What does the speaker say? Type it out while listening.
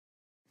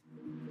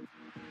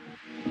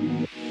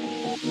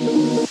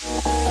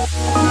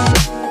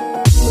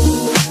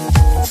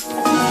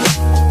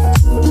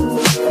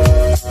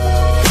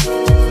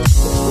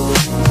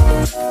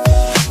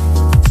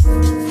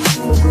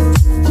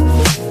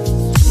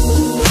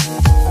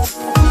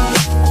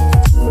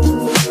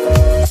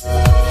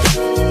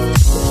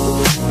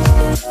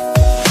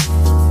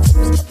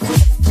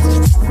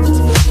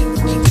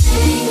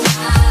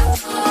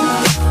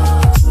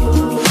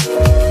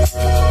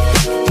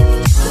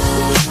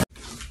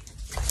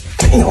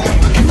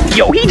Damn.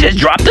 Yo, he just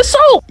dropped the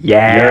soap.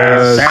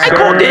 Yes. I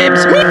called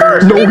dibs. Me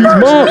first. No, me he's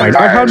first, mine. me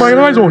I had my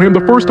eyes on him the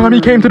first time he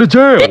came to the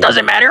jail. It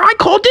doesn't matter. I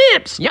called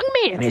dibs. Young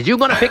man, is you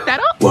gonna pick that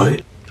up?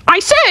 What? I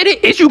said,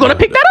 is you gonna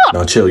pick that up?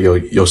 No, chill,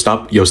 yo,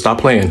 stop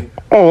playing.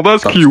 Oh,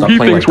 that's cute. Stop He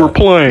playing thinks like we're that.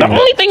 playing. The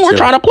only thing we're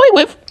trying to play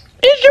with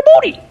is your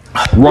booty.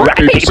 Rock,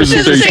 paper,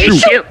 scissors, say,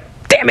 shoot.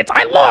 Damn it,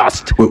 I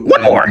lost.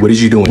 One more. What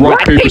is you doing?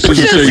 Rock, paper,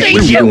 scissors, say, What are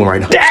you shoot. doing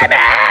right now? Damn it!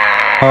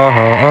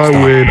 I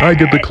win. I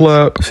get the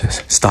clap.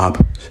 Stop.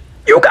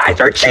 You guys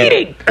are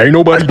cheating. Ain't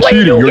nobody Let's play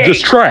cheating. a new You're game.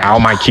 just trash. How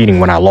am I cheating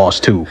when I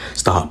lost too?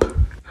 Stop.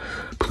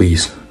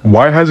 Please.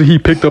 Why hasn't he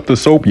picked up the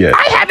soap yet?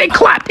 I haven't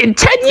clapped in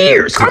 10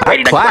 years. I'm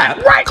ready to clap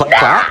right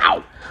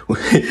now.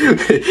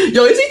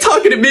 Yo, is he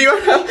talking to me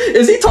right now?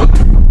 Is he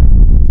talking?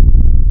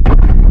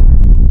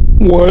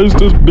 Why is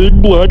this big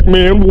black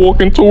man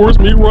walking towards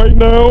me right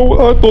now?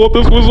 I thought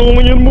this was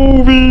only in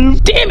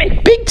movies. Damn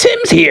it, Big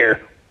Tim's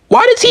here.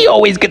 Why does he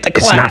always get the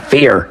clap? It's not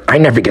fair. I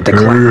never get the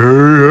clap.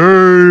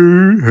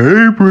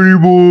 Hey, pretty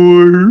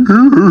boy.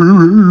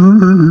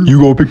 You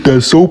gonna pick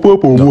that soap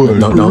up or what?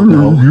 No.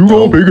 You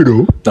gonna pick it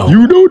up? No.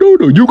 You no.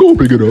 You gonna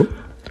pick it up?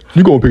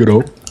 You gonna pick it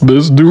up?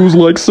 This dude's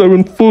like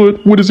 7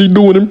 foot. What is he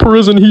doing in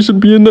prison? He should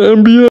be in the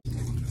NBA.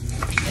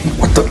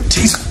 What the?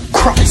 Jesus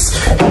Christ.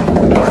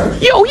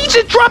 Yo, he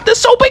just dropped the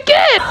soap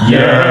again.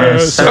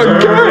 Yes,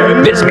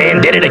 again. This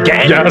man did it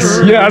again. Yes.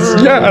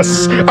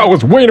 I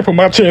was waiting for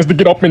my chance to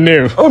get up in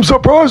there. I'm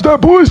surprised that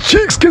boy's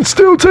cheeks can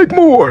still take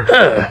more.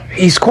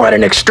 He's quite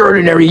an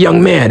extraordinary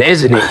young man,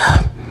 isn't he?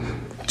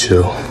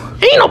 Chill.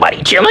 Ain't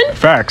nobody chilling.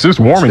 Facts, it's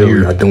warm in Chill, here.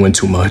 you're not doing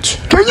too much.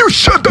 Can you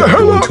shut the You're hell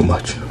doing up? too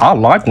much. I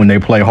like when they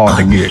play hard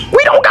to get.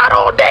 We don't got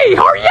all day.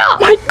 Hurry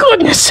up. My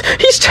goodness,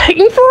 he's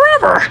taking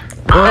forever.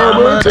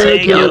 I'ma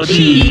take your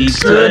cheeks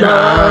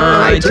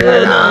tonight.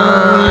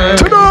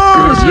 Tonight,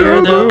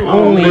 you're the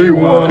only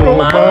one on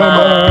my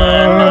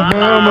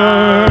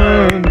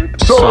mind.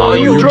 So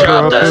you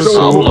dropped the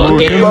soap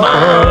looking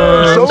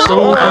fine, so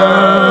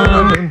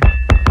fine.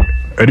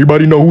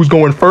 Anybody know who's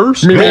going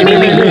first? Me. I'm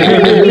going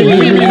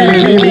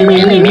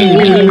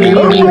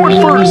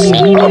first.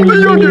 I'm the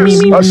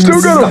youngest. I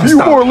still got a few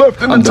more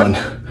left in the tank.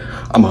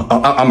 I'm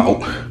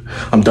out.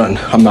 I'm done.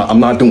 I'm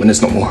not doing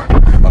this no more.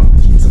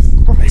 Jesus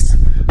Christ.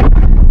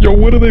 Yo,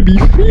 what do they be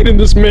feeding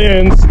this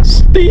man?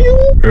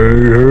 Steel?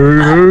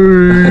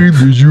 Hey,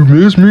 did you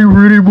miss me,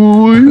 pretty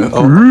boy?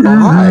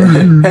 Hi.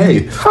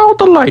 Hey. How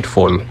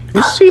delightful.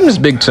 It seems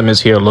Big Tim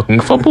is here looking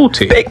for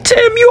booty. Big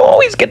Tim, you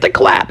always get the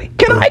clap.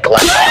 Can I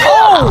clap?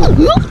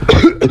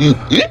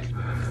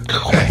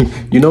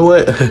 You know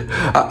what?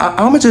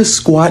 I'ma just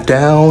squat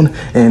down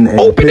and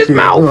open his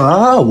mouth.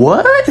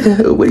 What?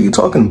 What are you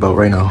talking about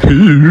right now?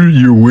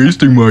 You're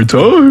wasting my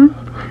time.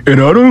 And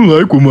I don't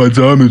like when my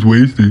time is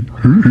wasted.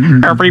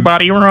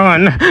 Everybody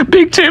run.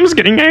 Big Tim's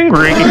getting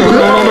angry.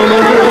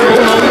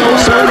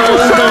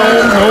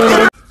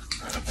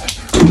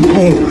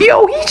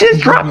 Yo, he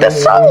just dropped the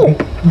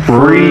soap.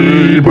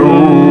 Free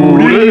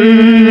booty.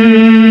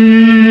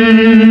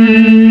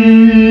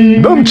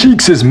 Them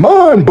cheeks is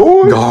mine,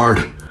 boy.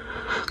 Guard.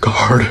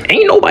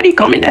 Ain't nobody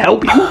coming to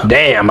help you.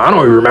 Damn, I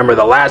don't even remember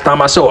the last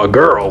time I saw a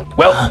girl.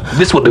 Well,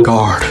 this will do.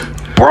 Guard.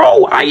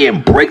 Bro, I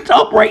am bricked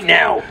up right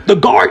now. The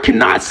guard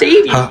cannot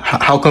save you.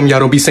 How come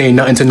y'all don't be saying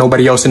nothing to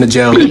nobody else in the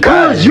jail?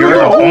 Because you're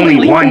the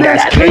only one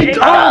that's caked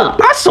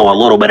up. I saw a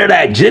little bit of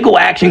that jiggle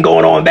action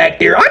going on back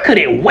there. I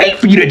couldn't wait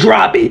for you to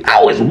drop it.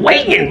 I was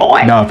waiting,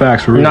 boy. Nah,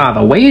 facts for real. Nah,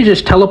 the way you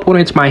just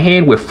teleported into my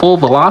hand with full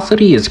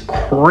velocity is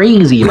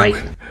crazy. Like,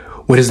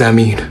 what does that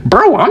mean?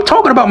 Bro, I'm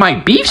talking about my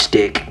beef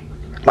stick.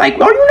 Like,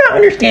 are you not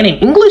understanding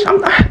English?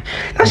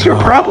 That's your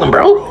problem,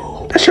 bro.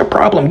 That's your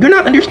problem. You're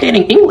not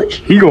understanding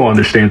English. He gonna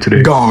understand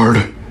today. Guard.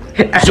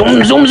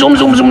 Zoom.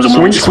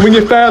 Swing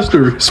it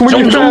faster.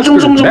 Swing it faster.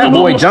 That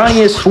boy Johnny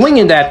is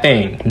swinging that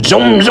thing.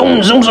 Zoom. What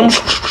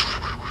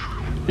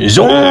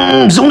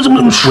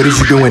is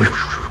you doing?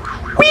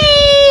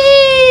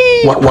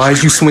 Whee! Why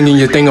is you swinging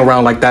your thing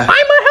around like that? I'm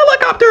a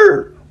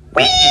helicopter.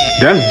 Whee!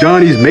 That's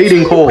Johnny's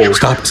mating call.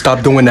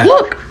 Stop doing that.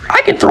 Look,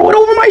 I can throw it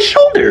over my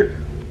shoulder.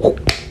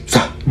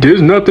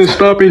 There's nothing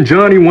stopping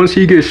Johnny once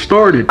he gets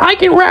started. I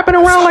can wrap it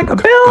around like a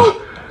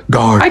bell.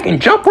 Guard. I can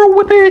jump rope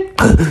with it.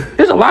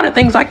 There's a lot of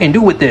things I can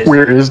do with this.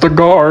 Where is the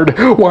guard?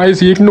 Why is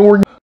he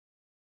ignoring?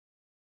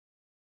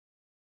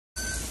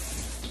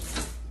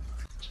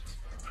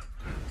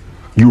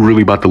 You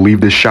really about to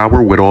leave this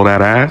shower with all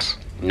that ass?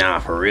 Nah,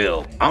 for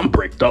real. I'm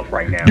bricked up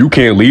right now. You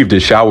can't leave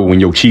this shower when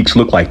your cheeks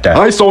look like that.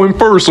 I saw him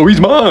first, so he's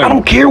mine. I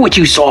don't care what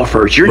you saw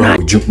first. You're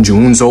not.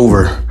 June's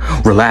over.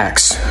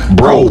 Relax.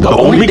 Bro, the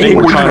only thing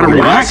we're trying to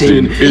relax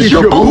in is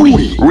your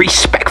booty.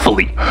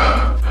 Respectfully.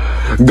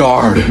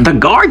 Guard. The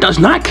guard does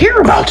not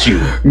care about you.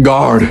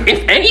 Guard.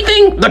 If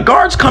anything, the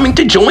guard's coming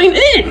to join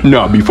in.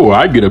 Not before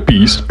I get a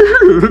piece. What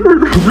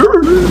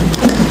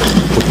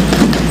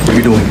are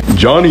you doing?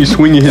 Johnny's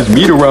swinging his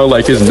meat around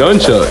like his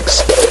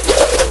nunchucks.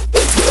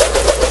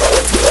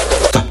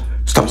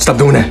 Stop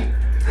doing that.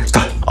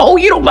 Stop. Oh,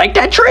 you don't like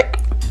that trick?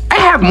 I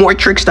have more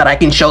tricks that I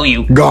can show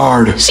you.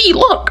 Guard. See,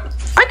 look.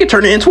 I can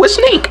turn it into a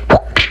snake.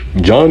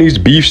 Johnny's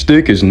beef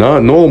stick is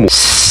not normal.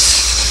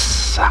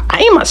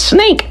 I'm a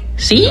snake.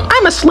 See,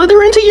 I'm a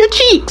slither into your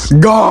cheeks.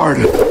 Guard!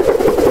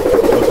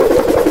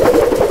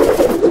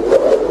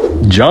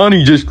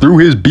 Johnny just threw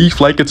his beef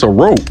like it's a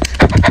rope.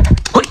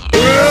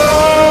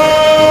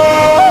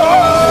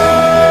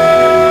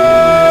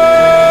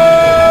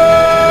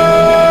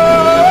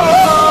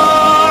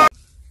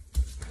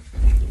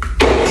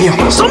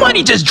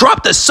 Somebody just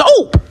dropped the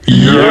soap.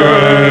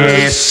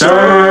 Yes,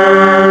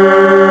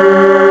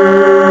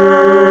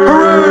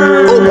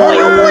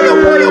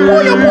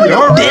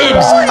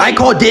 Dibs. I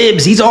call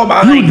dibs. He's all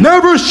mine.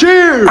 Never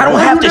share! I don't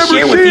have to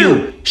share with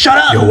you. Shut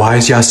up. Yo, why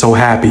is y'all so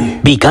happy?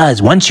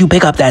 Because once you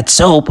pick up that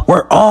soap,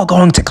 we're all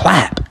going to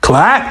clap.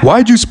 Clap?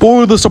 Why'd you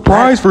spoil the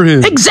surprise for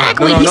him?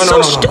 Exactly. No, He's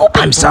so stupid.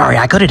 I'm sorry.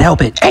 I couldn't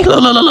help it. Hey,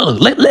 look.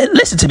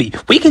 Listen to me.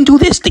 We can do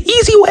this the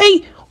easy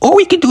way, or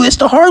we can do this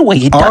the hard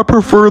way. I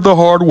prefer the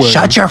hard way.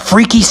 Shut your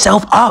freaky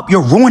self up.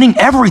 You're ruining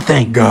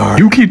everything. Guard.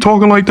 You keep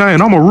talking like that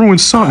and I'm gonna ruin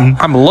something.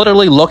 I'm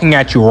literally looking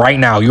at you right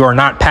now. You are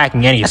not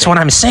packing anything. That's what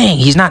I'm saying.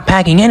 He's not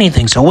packing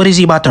anything. So what is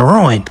he about to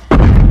ruin?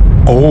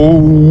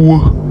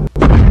 Oh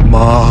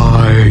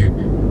my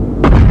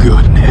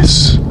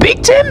goodness.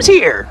 Big Tim's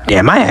here.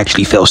 Damn, I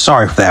actually feel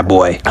sorry for that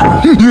boy.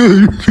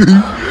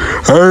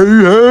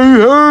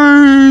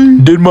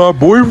 Hey. Did my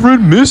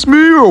boyfriend miss me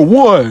or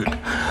what?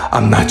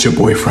 I'm not your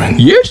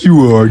boyfriend. Yes,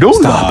 you are. Don't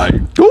Stop. lie.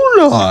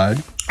 Don't lie.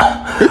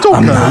 It's okay.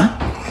 I'm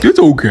not. It's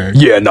okay.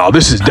 Yeah, no,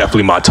 this is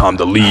definitely my time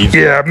to leave.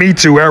 Yeah, me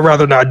too. I'd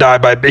rather not die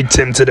by Big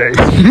Tim today.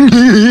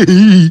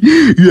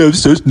 You have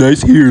such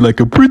nice hair like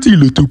a pretty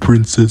little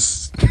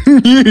princess.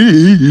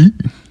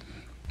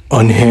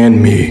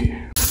 Unhand me.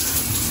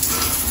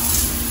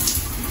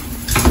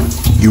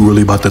 You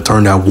really about to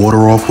turn that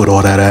water off with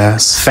all that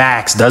ass?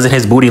 Facts. Doesn't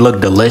his booty look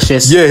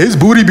delicious? Yeah, his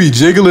booty be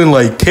jiggling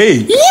like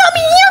cake. Yummy.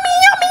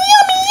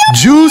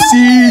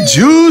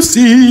 Juicy.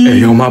 Hey,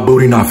 yo, my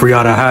booty not for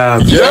y'all to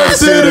have.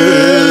 Yes, it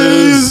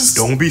is.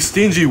 Don't be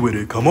stingy with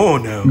it. Come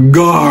on now.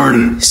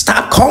 Guard.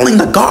 Stop calling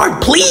the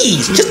guard,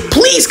 please. Just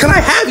please, can I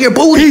have your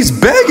booty? He's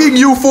begging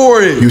you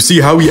for it. You see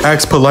how he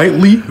acts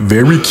politely?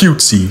 Very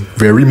cutesy,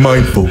 very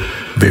mindful,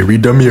 very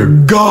demure.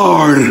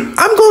 Guard.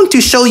 I'm going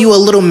to show you a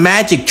little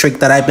magic trick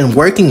that I've been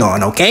working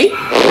on, okay?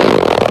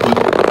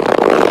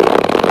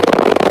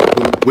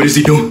 What is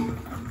he doing?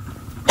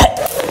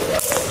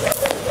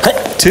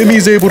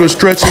 Timmy's able to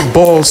stretch his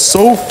balls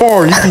so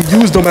far he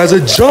can use them as a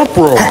jump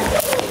rope.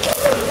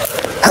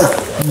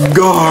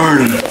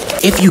 Guard.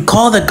 If you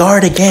call the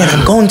guard again,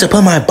 I'm going to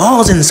put my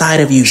balls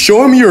inside of you.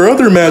 Show him your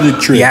other magic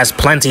trick. He has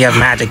plenty of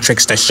magic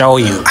tricks to show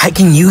you. I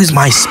can use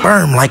my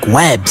sperm like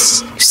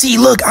webs. See,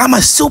 look, I'm a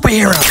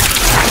superhero.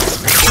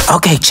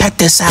 Okay, check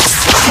this out.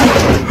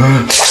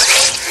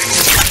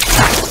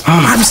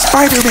 I'm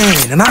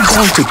Spider-Man, and I'm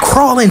going to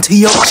crawl into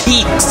your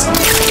cheeks.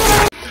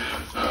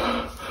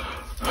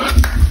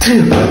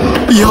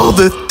 Yo,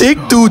 the thick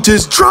dude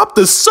just dropped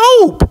the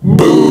soap.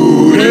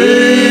 Booty.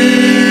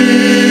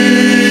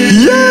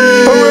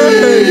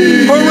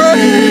 Yay!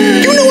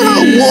 Hooray! You know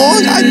how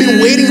long I've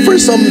been waiting for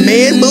some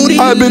man booty?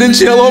 I've been in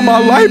jail all my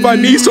life. I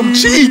need some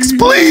cheeks,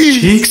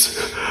 please. Cheeks?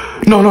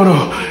 No.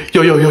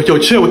 Yo,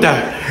 chill with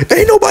that.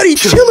 Ain't nobody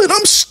chilling.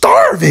 I'm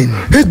starving.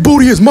 His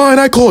booty is mine.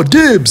 I call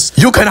dibs.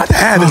 You cannot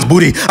have his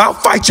booty. I'll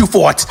fight you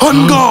for it.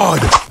 On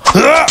guard.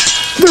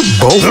 They're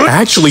both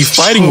actually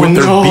fighting with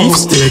their beef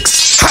sticks.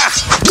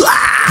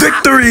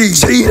 Victory,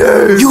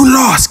 cheater! You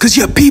lost because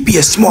your pee-pee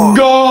is small.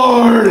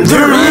 Guard.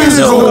 There is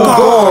no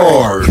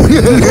guard.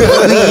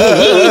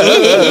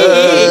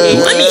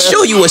 Let me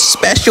show you a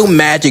special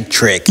magic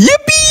trick.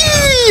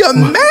 Yippee! A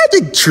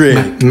magic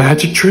trick.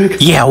 Magic trick?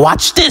 Yeah,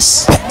 watch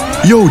this.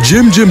 Yo,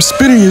 Jim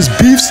spinning his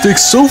beef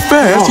sticks so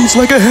fast, he's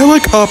like a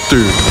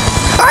helicopter.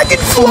 I can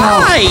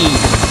fly.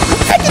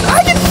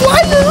 I can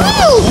fly for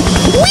real.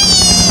 Whee!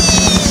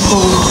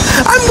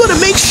 I'm gonna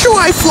make sure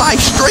I fly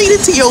straight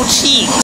into your cheeks.